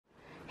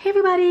Hey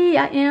everybody,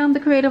 I am the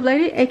creative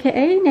lady,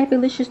 aka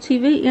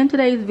nappylicioustv. In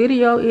today's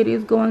video, it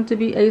is going to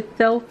be a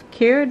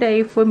self-care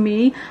day for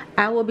me.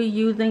 I will be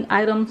using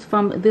items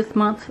from this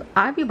month's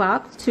Ivy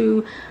box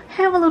to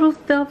have a little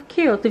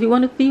self-care. So if you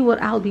want to see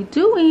what I'll be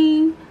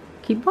doing,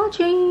 keep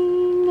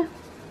watching.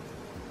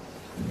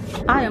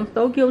 I am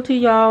so guilty,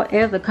 y'all.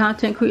 As a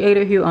content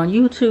creator here on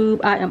YouTube,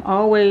 I am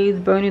always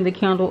burning the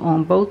candle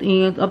on both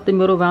ends, up the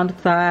middle, around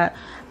the side.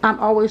 I'm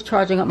always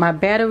charging up my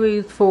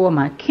batteries for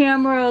my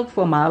cameras,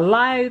 for my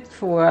lights,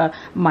 for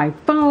my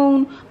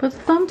phone, but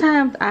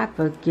sometimes I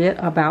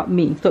forget about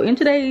me. So in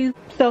today's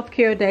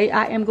self-care day,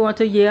 I'm going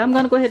to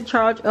go ahead and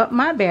charge up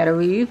my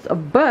batteries,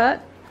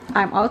 but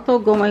I'm also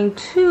going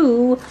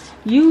to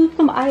use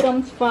some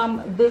items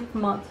from this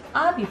month's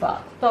Ivy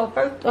box. So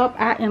first up,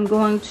 I am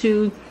going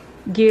to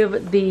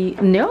give the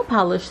nail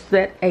polish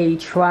set a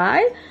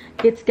try.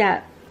 It's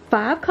got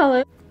 5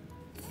 colors: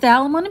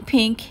 salmon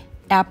pink,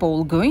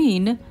 apple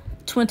green,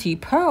 20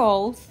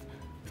 pearls,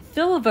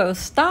 silver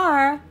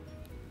star,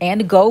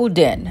 and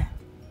golden.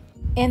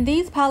 And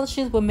these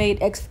polishes were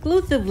made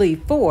exclusively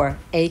for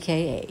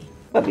AKA.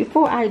 But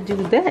before I do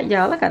that,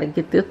 y'all, I gotta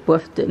get this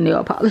busted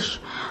nail polish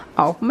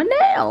off my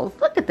nails.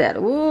 Look at that.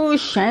 Ooh,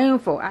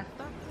 shameful.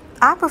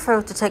 I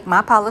prefer to take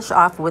my polish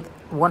off with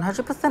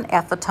 100%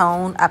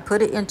 acetone. I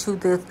put it into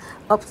this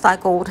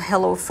upcycled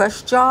Hello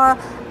Fresh jar.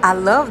 I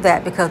love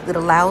that because it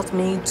allows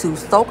me to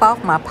soak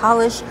off my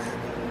polish,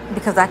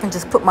 because I can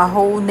just put my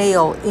whole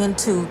nail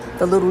into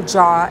the little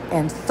jar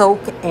and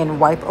soak and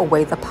wipe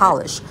away the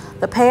polish.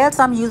 The pads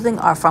I'm using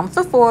are from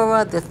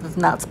Sephora. This is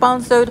not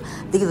sponsored.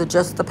 These are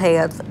just the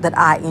pads that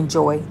I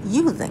enjoy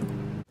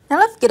using. Now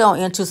let's get on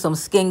into some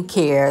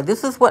skincare.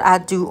 This is what I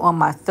do on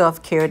my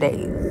self-care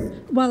days.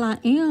 While I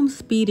am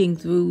speeding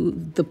through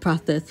the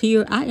process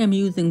here, I am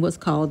using what's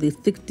called the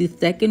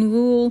 60-second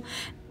rule.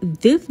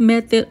 This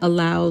method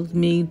allows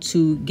me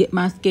to get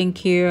my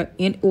skincare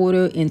in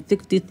order in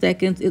 60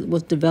 seconds. It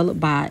was developed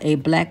by a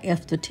Black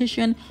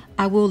esthetician.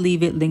 I will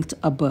leave it linked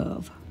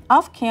above.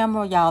 Off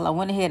camera, y'all, I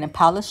went ahead and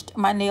polished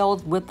my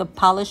nails with the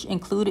polish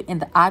included in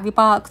the Ivy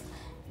box.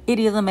 It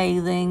is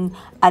amazing.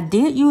 I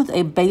did use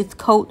a base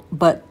coat,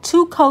 but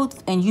 2 coats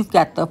and you've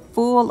got the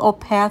full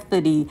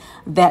opacity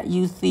that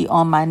you see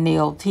on my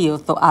nails here.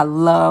 So I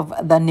love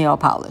the nail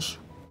polish.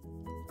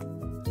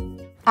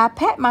 I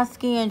pat my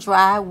skin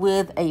dry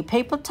with a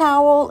paper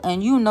towel,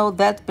 and you know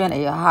that's been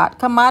a hot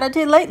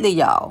commodity lately,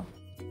 y'all.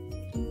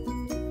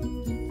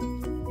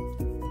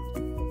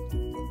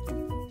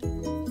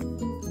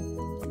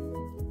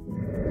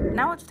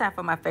 Now it's time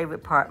for my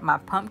favorite part, my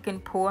pumpkin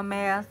pore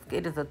mask.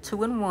 It is a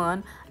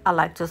 2-in-1. I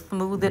like to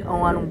smooth it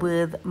on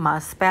with my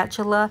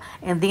spatula,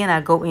 and then I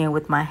go in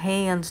with my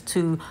hands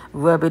to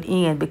rub it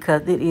in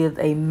because it is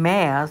a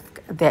mask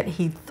that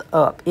heats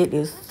up. It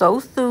is so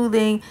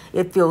soothing.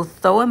 It feels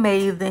so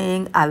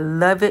amazing. I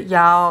love it,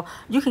 y'all.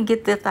 You can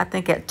get this, I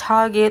think, at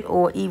Target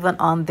or even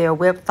on their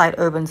website,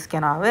 Urban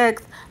Skin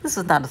RX. This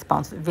is not a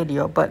sponsored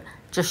video, but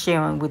just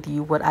sharing with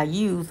you what I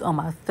use on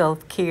my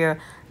self-care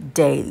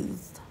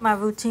days. My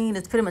routine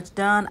is pretty much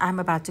done. I'm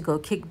about to go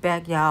kick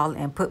back, y'all,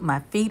 and put my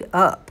feet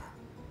up.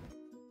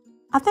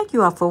 I thank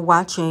you all for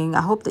watching.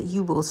 I hope that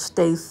you will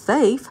stay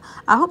safe.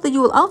 I hope that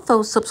you will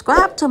also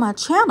subscribe to my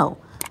channel.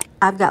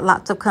 I've got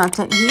lots of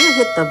content here.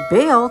 Hit the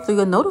bell so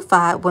you're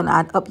notified when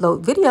I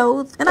upload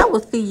videos, and I will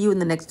see you in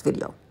the next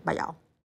video. Bye, y'all.